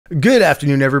Good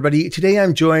afternoon, everybody. Today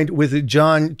I'm joined with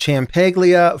John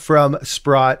Ciampaglia from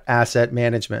Sprott Asset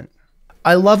Management.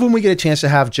 I love when we get a chance to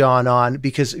have John on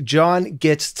because John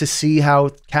gets to see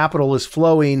how capital is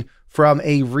flowing from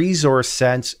a resource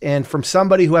sense and from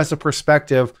somebody who has a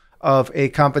perspective of a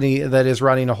company that is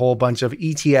running a whole bunch of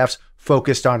ETFs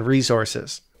focused on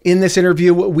resources. In this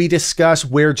interview, we discuss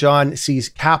where John sees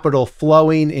capital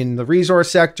flowing in the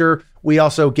resource sector. We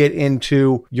also get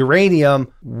into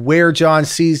uranium, where John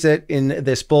sees it in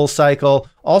this bull cycle.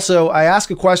 Also, I ask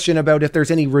a question about if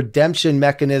there's any redemption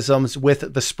mechanisms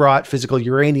with the Sprott Physical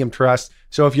Uranium Trust.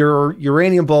 So if you're a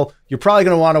uranium bull, you're probably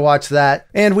going to want to watch that.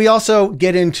 And we also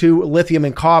get into lithium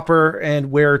and copper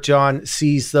and where John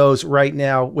sees those right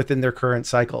now within their current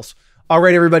cycles. All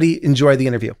right, everybody, enjoy the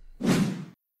interview.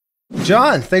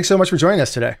 John, thanks so much for joining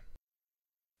us today.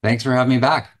 Thanks for having me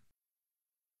back.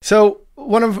 So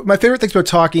one of my favorite things about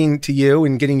talking to you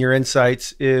and getting your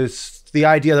insights is the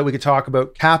idea that we could talk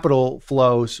about capital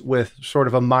flows with sort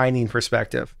of a mining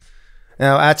perspective.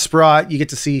 Now at Sprott, you get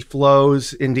to see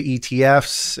flows into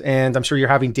ETFs, and I'm sure you're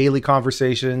having daily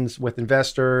conversations with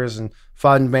investors and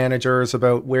fund managers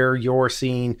about where you're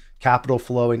seeing capital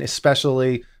flowing,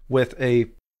 especially with a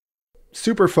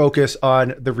super focus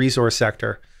on the resource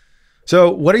sector.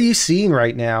 So what are you seeing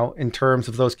right now in terms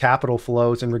of those capital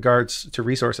flows in regards to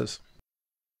resources?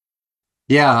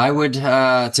 Yeah, I would,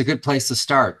 it's a good place to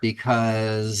start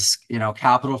because,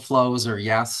 capital flows are,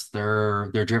 yes,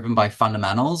 they're driven by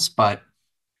fundamentals, but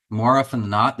more often than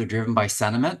not, they're driven by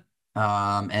sentiment.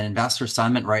 And investor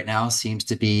sentiment right now seems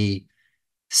to be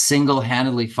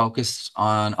single-handedly focused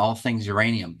on all things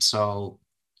uranium. So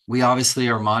we obviously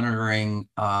are monitoring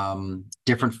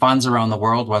different funds around the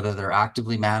world, whether they're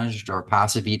actively managed or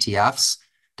passive ETFs,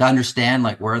 to understand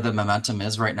where the momentum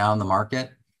is right now in the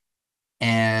market.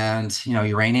 And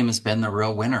uranium has been the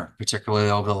real winner,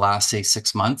 particularly over the last, say,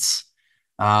 6 months.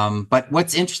 But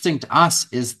what's interesting to us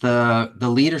is the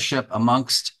leadership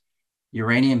amongst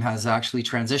uranium has actually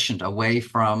transitioned away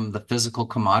from the physical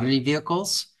commodity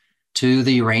vehicles to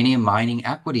the uranium mining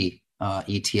equity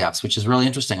ETFs, which is really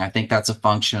interesting. I think that's a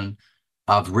function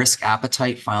of risk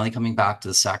appetite finally coming back to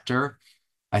the sector.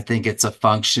 I think it's a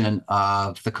function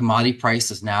of the commodity price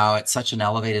is now at such an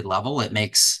elevated level. It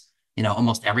makes,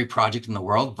 almost every project in the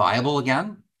world viable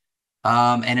again.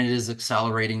 And it is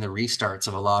accelerating the restarts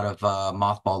of a lot of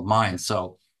mothballed mines.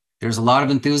 So there's a lot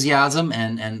of enthusiasm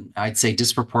and I'd say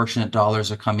disproportionate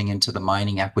dollars are coming into the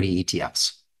mining equity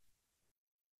ETFs.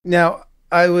 Now,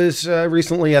 I was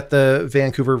recently at the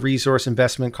Vancouver Resource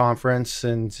Investment Conference,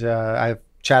 and I've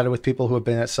chatted with people who have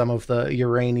been at some of the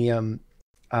uranium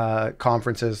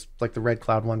conferences, like the Red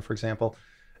Cloud one, for example.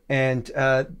 And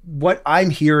what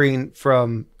I'm hearing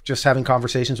from just having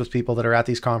conversations with people that are at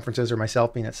these conferences, or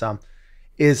myself being at some,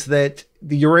 is that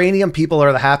the uranium people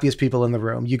are the happiest people in the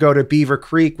room. You go to Beaver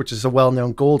Creek, which is a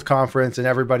well-known gold conference, and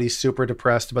everybody's super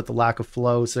depressed about the lack of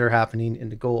flows that are happening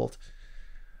into gold.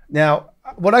 Now,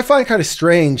 what I find kind of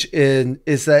strange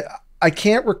is that I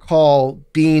can't recall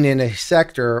being in a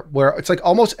sector where it's like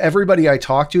almost everybody I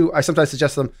talk to, I sometimes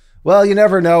suggest to them, well, you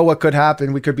never know what could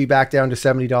happen. We could be back down to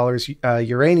 $70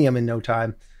 uranium in no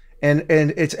time. And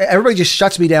it's everybody just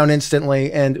shuts me down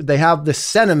instantly. And they have this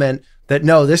sentiment that,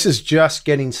 no, this is just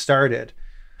getting started.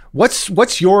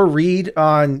 What's your read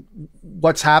on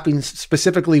what's happening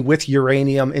specifically with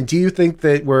uranium? And do you think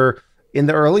that we're in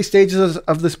the early stages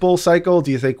of this bull cycle?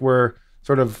 Do you think we're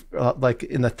sort of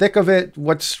in the thick of it?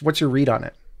 What's your read on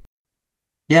it?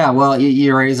 Yeah, well,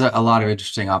 you raise a lot of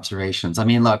interesting observations. I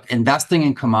mean, look, investing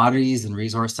in commodities and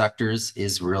resource sectors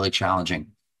is really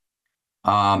challenging.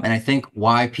 And I think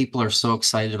why people are so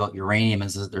excited about uranium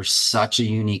is that there's such a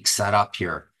unique setup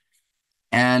here.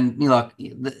 And look,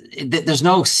 there's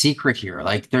no secret here.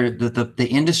 The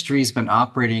industry's been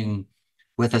operating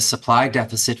with a supply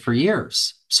deficit for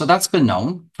years. So that's been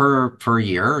known for a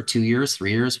year or 2 years,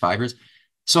 3 years, 5 years.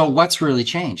 So what's really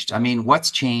changed? I mean,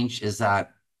 what's changed is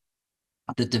that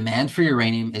the demand for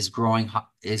uranium is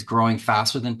growing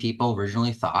faster than people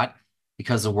originally thought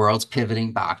because the world's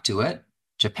pivoting back to it.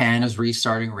 Japan is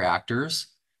restarting reactors.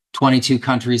 22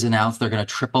 countries announced they're going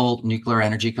to triple nuclear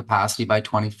energy capacity by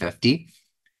 2050.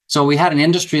 So we had an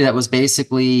industry that was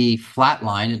basically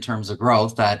flatlined in terms of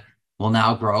growth that will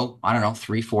now grow, I don't know,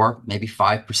 3, 4, maybe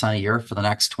 5% a year for the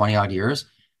next 20 odd years.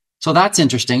 So that's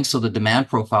interesting. So the demand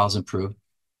profile's improved.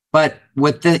 But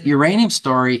with the uranium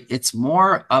story, it's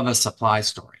more of a supply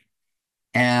story.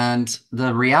 And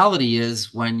the reality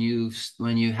is when you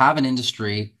have an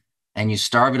industry and you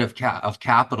starve it of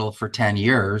capital for 10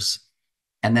 years,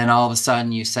 and then all of a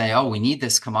sudden you say, oh, we need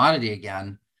this commodity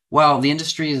again. Well, the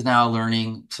industry is now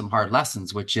learning some hard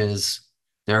lessons, which is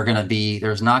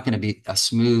there's not going to be a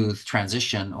smooth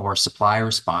transition or supply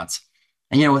response.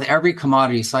 And with every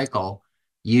commodity cycle,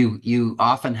 you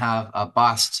often have a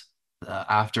bust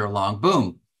after a long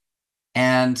boom.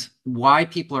 And why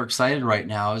people are excited right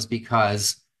now is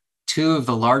because two of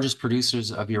the largest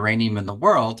producers of uranium in the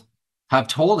world have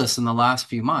told us in the last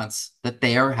few months that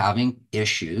they are having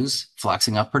issues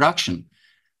flexing up production.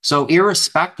 So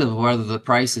irrespective of whether the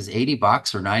price is $80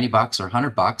 or $90 or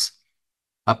 $100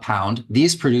 a pound,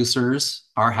 these producers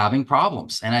are having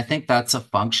problems. And I think that's a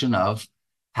function of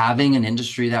having an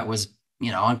industry that was,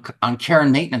 on care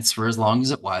and maintenance for as long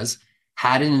as it was,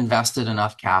 hadn't invested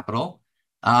enough capital.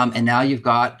 And now you've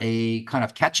got a kind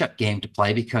of catch-up game to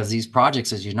play because these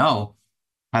projects, as you know,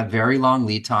 have very long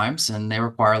lead times and they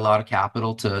require a lot of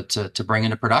capital to bring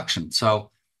into production.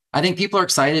 So I think people are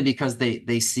excited because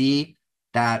they see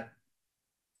that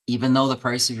even though the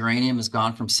price of uranium has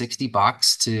gone from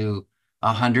 $60 to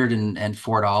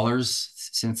 $104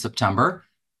 since September,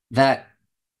 that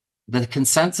the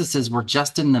consensus is we're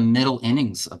just in the middle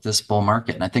innings of this bull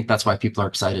market. And I think that's why people are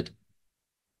excited.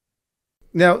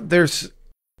 Now, there's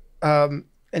an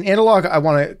analog I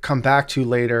want to come back to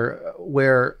later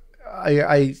where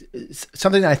I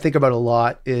something that I think about a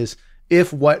lot is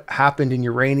if what happened in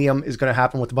uranium is going to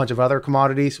happen with a bunch of other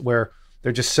commodities where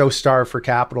they're just so starved for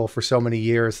capital for so many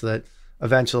years that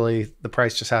eventually the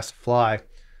price just has to fly.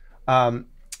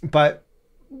 But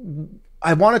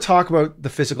I want to talk about the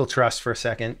physical trust for a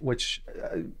second, which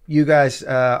you guys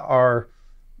are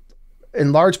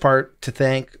in large part to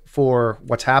thank for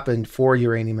what's happened for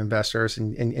uranium investors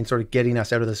and sort of getting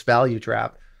us out of this value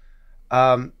trap.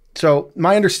 So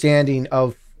my understanding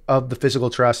of the physical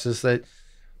trust is that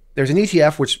there's an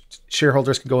ETF which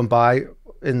shareholders can go and buy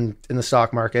in the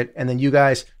stock market, and then you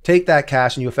guys take that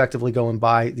cash and you effectively go and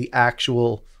buy the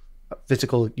actual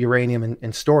physical uranium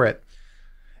and store it.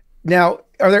 Now,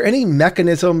 are there any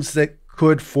mechanisms that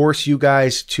could force you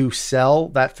guys to sell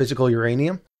that physical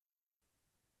uranium?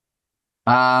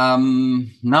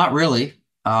 Not really.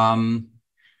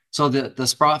 So the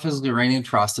Sprott Physical Uranium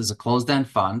Trust is a closed-end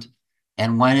fund,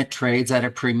 and when it trades at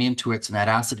a premium to its net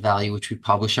asset value, which we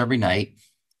publish every night,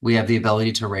 we have the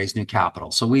ability to raise new capital.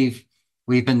 So we've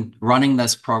been running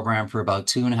this program for about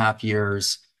 2.5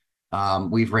 years.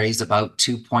 We've raised about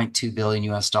 $2.2 billion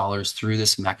US through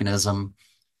this mechanism.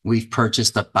 We've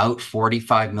purchased about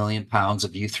 45 million pounds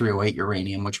of U3O8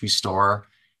 uranium, which we store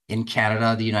in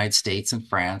Canada, the United States, and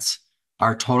France.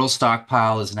 Our total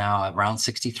stockpile is now around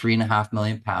 63.5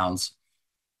 million pounds.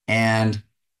 And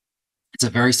it's a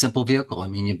very simple vehicle. I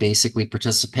mean, you basically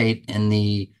participate in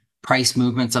the price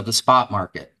movements of the spot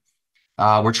market.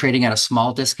 We're trading at a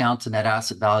small discount to net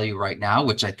asset value right now,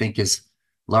 which I think is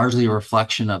largely a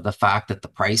reflection of the fact that the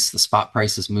spot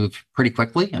price has moved pretty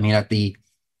quickly. I mean, at the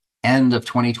end of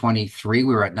 2023,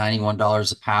 we were at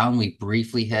 $91 a pound. We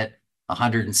briefly hit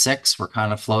 106. We're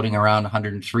kind of floating around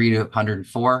 103 to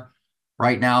 104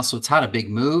 right now. So it's had a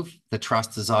big move. The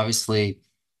trust has obviously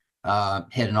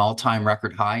hit an all-time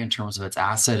record high in terms of its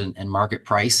asset and market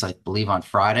price, I believe, on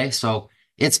Friday. So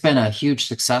it's been a huge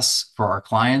success for our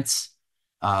clients.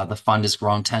 The fund has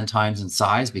grown 10 times in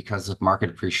size because of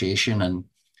market appreciation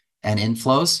and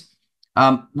inflows.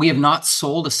 We have not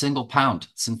sold a single pound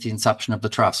since the inception of the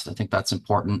trust. I think that's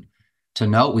important to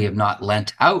note. We have not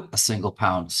lent out a single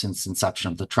pound since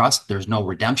inception of the trust. There's no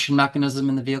redemption mechanism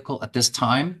in the vehicle at this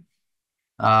time.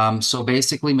 So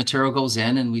basically material goes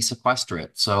in and we sequester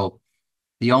it. So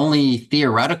the only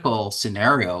theoretical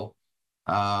scenario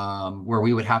where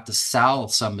we would have to sell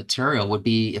some material would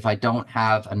be if I don't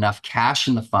have enough cash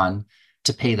in the fund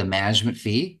to pay the management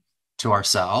fee to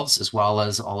ourselves, as well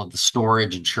as all of the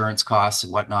storage, insurance costs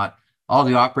and whatnot, all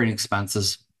the operating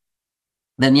expenses.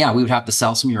 Then yeah, we would have to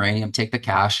sell some uranium, take the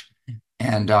cash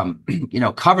and,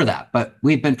 cover that. But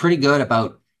we've been pretty good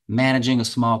about managing a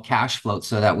small cash float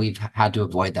so that we've had to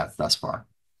avoid that thus far.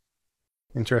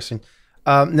 Interesting.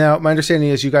 Now, my understanding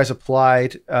is you guys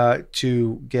applied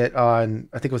to get on,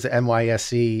 I think it was the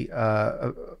NYSE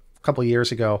a couple of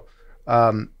years ago.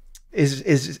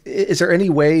 Is there any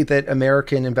way that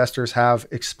American investors have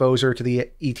exposure to the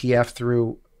ETF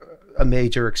through a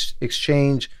major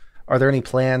exchange? Are there any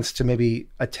plans to maybe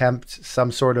attempt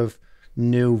some sort of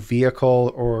new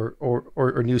vehicle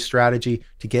or new strategy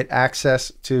to get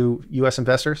access to U.S.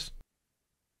 investors?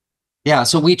 Yeah,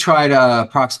 so we tried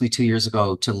approximately 2 years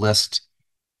ago to list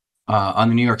on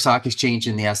the New York Stock Exchange,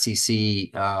 and the SEC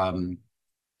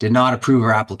did not approve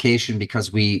our application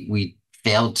because we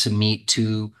failed to meet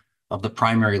two of the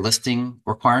primary listing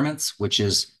requirements, which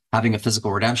is having a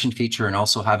physical redemption feature and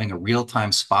also having a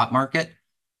real-time spot market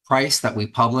price that we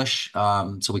publish.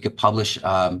 So we could publish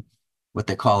what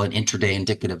they call an intraday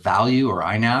indicative value, or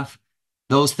INAV.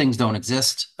 Those things don't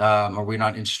exist, or we're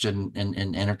not interested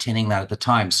in entertaining that at the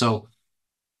time. So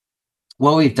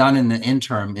what we've done in the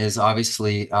interim is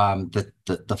obviously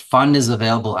the fund is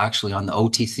available actually on the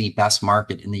OTC best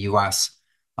market in the US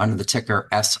under the ticker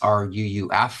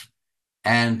SRUUF.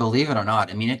 And believe it or not,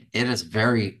 I mean, it is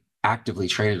very actively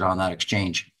traded on that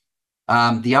exchange.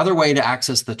 The other way to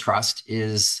access the trust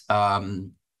is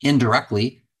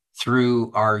indirectly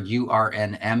through our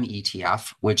URNM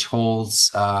ETF, which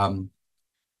holds, I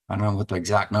don't know what the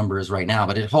exact number is right now,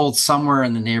 but it holds somewhere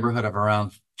in the neighborhood of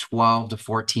around 12 to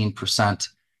 14%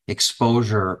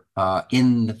 exposure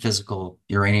in the physical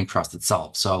uranium trust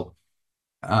itself. So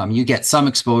you get some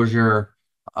exposure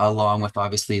along with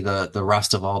obviously the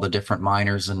rest of all the different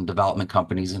miners and development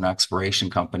companies and exploration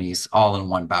companies all in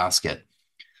one basket.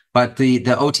 But the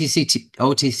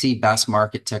OTC best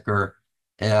market ticker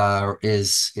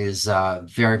is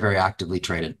very, very actively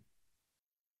traded.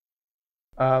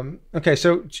 Okay,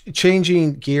 so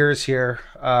changing gears here,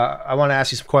 I want to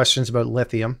ask you some questions about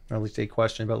lithium, or at least a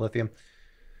question about lithium.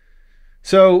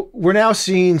 So we're now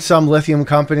seeing some lithium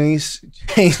companies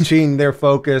changing their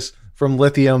focus from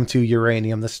lithium to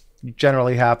uranium. This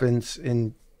generally happens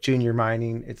in junior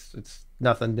mining. It's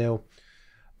nothing new.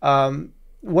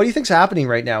 What do you think's happening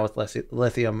right now with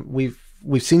lithium? We've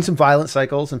seen some violent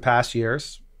cycles in past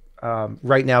years.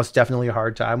 Right now, it's definitely a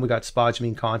hard time. We got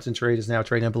spodumene concentrate is now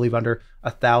trading, I believe, under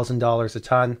 $1,000 a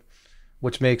ton,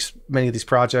 which makes many of these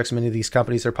projects, many of these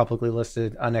companies that are publicly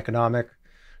listed, uneconomic.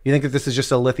 You think that this is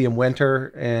just a lithium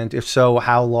winter? And if so,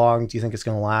 how long do you think it's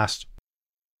going to last?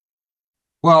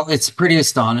 Well, it's pretty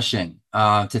astonishing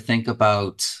to think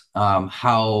about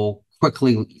how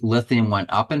quickly lithium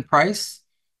went up in price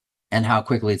and how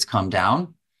quickly it's come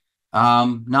down.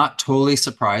 Not totally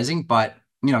surprising, but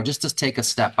just to take a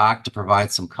step back to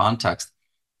provide some context.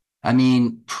 I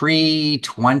mean,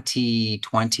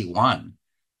 pre-2021,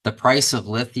 the price of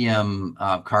lithium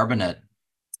carbonate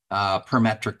per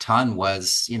metric ton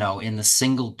was, in the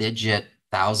single digit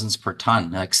thousands per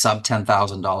ton, like sub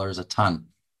 $10,000 a ton.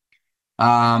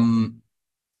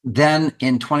 Then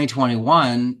in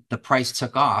 2021, the price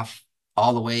took off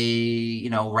all the way,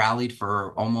 rallied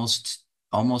for almost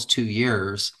 2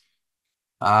 years,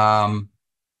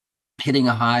 hitting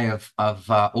a high of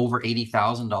over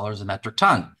 $80,000 a metric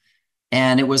ton.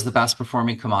 And it was the best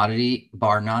performing commodity,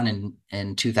 bar none,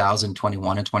 in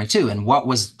 2021 and 22. And what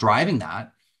was driving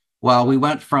that? Well, we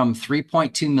went from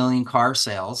 3.2 million car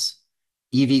sales,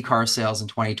 EV car sales in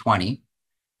 2020,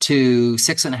 to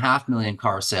 6.5 million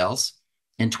car sales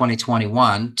in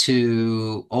 2021,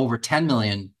 to over 10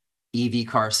 million EV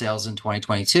car sales in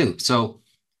 2022. So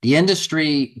the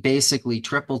industry basically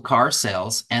tripled car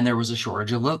sales, and there was a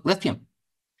shortage of lithium.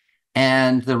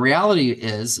 And the reality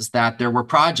is that there were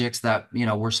projects that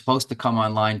were supposed to come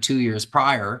online 2 years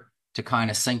prior to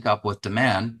kind of sync up with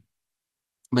demand,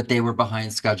 but they were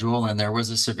behind schedule, and there was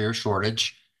a severe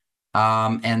shortage.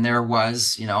 And there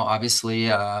was, obviously,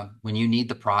 when you need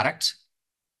the product,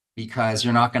 because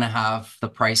you're not going to have the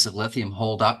price of lithium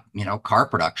hold up, car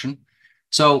production.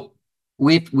 So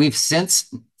we've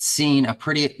since seen a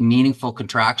pretty meaningful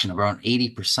contraction of around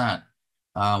 80%.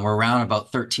 We're around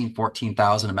about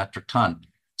 14,000 a metric ton.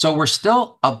 So we're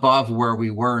still above where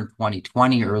we were in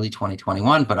 2020, early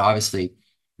 2021, but obviously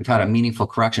we've had a meaningful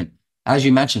correction. As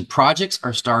you mentioned, projects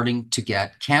are starting to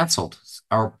get canceled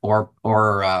or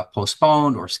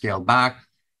postponed or scaled back.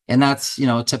 And that's,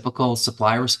 a typical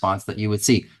supply response that you would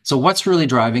see. So what's really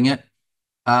driving it?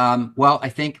 Well, I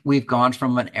think we've gone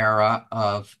from an era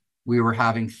of we were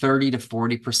having 30 to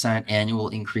 40% annual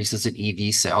increases in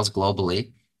EV sales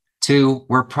globally to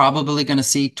we're probably going to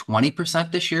see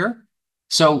 20% this year.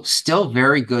 So still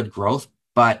very good growth,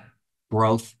 but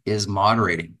growth is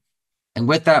moderating. And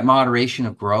with that moderation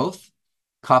of growth,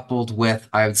 coupled with,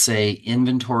 I would say,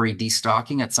 inventory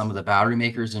destocking at some of the battery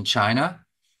makers in China,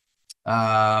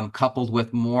 coupled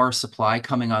with more supply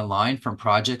coming online from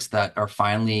projects that are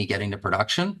finally getting to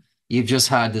production, you've just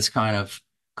had this kind of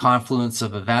confluence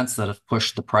of events that have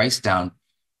pushed the price down.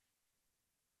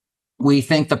 We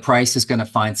think the price is going to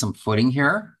find some footing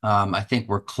here. I think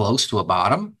we're close to a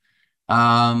bottom,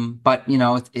 but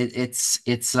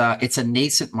it's a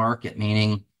nascent market,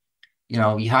 meaning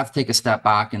you have to take a step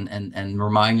back and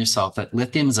remind yourself that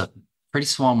lithium is a pretty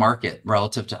small market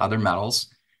relative to other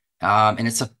metals, and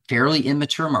it's a fairly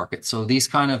immature market. So these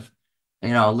kind of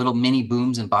little mini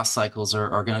booms and bust cycles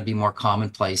are going to be more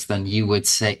commonplace than you would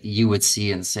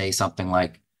see in, say, something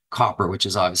like copper, which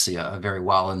is obviously a very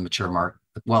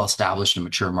well-established and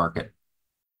mature market.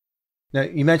 Now,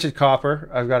 you mentioned copper.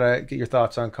 I've got to get your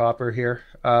thoughts on copper here.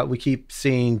 We keep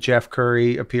seeing Jeff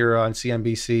Curry appear on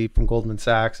CNBC from Goldman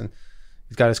Sachs, and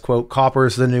he's got his quote, "Copper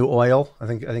is the new oil." I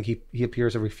think he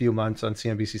appears every few months on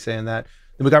CNBC saying that.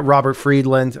 Then we got Robert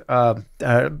Friedland.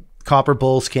 Copper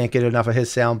bulls can't get enough of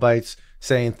his sound bites,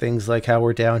 saying things like how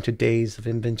we're down to days of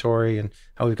inventory and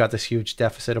how we've got this huge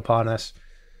deficit upon us.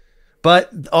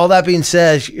 But all that being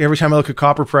said, every time I look at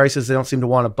copper prices, they don't seem to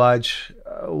want to budge.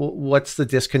 What's the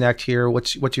disconnect here?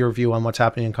 What's your view on what's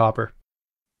happening in copper?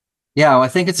 Yeah, well, I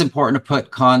think it's important to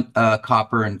put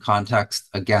copper in context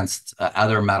against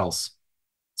other metals.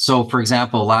 So, for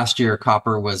example, last year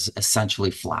copper was essentially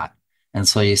flat, and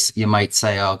so you might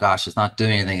say, "Oh gosh, it's not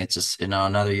doing anything. It's just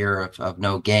another year of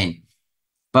no gain."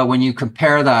 But when you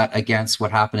compare that against what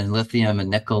happened in lithium and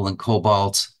nickel and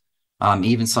cobalt,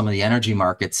 even some of the energy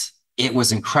markets, it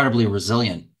was incredibly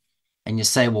resilient. And you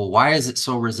say, well, why is it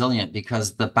so resilient?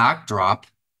 Because the backdrop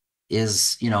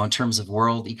is, in terms of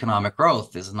world economic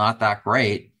growth, is not that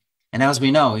great. And as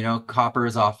we know, copper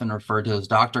is often referred to as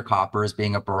Dr. Copper as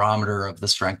being a barometer of the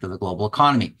strength of the global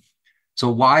economy. So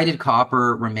why did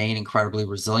copper remain incredibly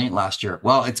resilient last year?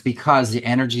 Well, it's because the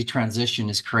energy transition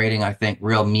is creating, I think,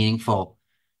 real meaningful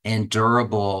and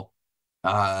durable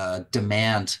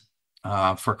demand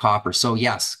for copper. So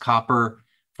yes, copper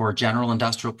for general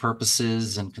industrial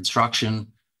purposes and construction,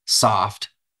 soft.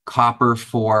 Copper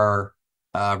for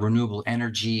renewable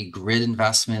energy, grid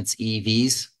investments,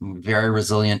 EVs, very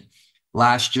resilient.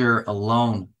 Last year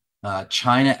alone,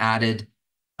 China added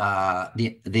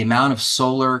the amount of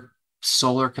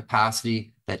solar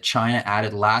capacity that China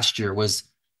added last year was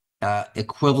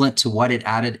equivalent to what it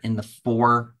added in the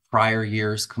 4 prior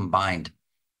years combined.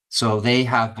 So they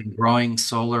have been growing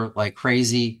solar like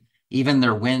crazy. Even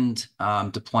their wind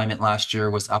deployment last year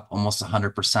was up almost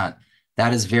 100%.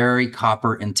 That is very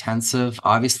copper intensive.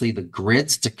 Obviously, the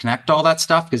grids to connect all that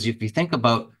stuff, because if you think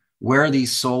about where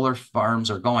these solar farms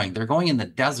are going, they're going in the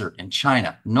desert in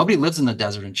China. Nobody lives in the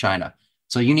desert in China.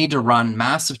 So you need to run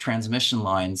massive transmission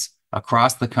lines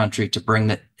across the country to bring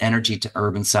the energy to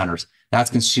urban centers. That's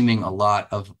consuming a lot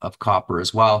of copper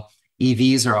as well.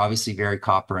 EVs are obviously very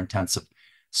copper intensive.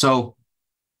 So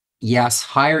yes,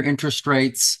 higher interest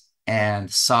rates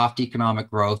and soft economic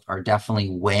growth are definitely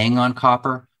weighing on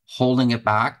copper, holding it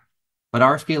back. But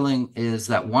our feeling is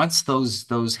that once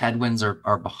those headwinds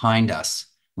are behind us,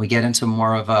 we get into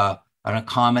more of an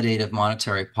accommodative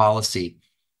monetary policy,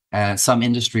 and some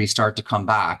industries start to come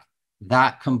back.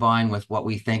 That combined with what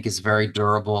we think is very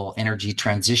durable energy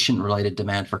transition related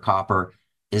demand for copper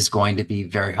is going to be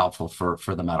very helpful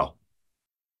for the metal.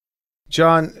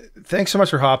 John, thanks so much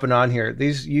for hopping on here.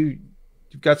 You've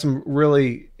got some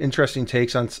really interesting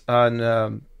takes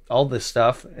on all this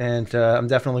stuff, and I'm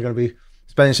definitely going to be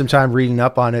spending some time reading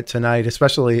up on it tonight.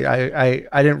 Especially,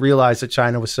 I didn't realize that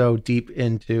China was so deep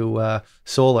into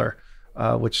solar,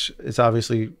 which is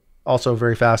obviously also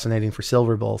very fascinating for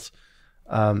silver bulls.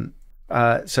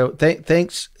 So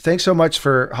thanks so much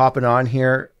for hopping on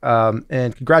here,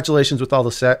 and congratulations with all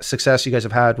the success you guys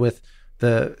have had with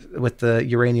the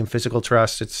Uranium Physical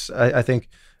Trust. It's I think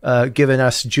given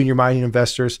us junior mining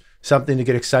investors something to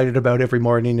get excited about every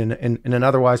morning in an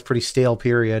otherwise pretty stale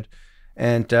period.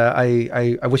 And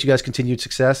I wish you guys continued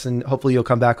success, and hopefully you'll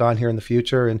come back on here in the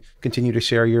future and continue to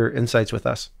share your insights with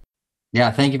us.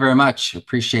 Yeah, thank you very much.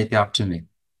 Appreciate the opportunity.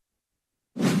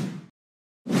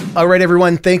 All right,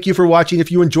 everyone. Thank you for watching.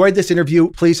 If you enjoyed this interview,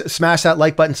 please smash that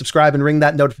like button, subscribe, and ring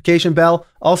that notification bell.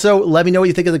 Also, let me know what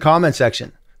you think in the comment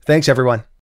section. Thanks, everyone.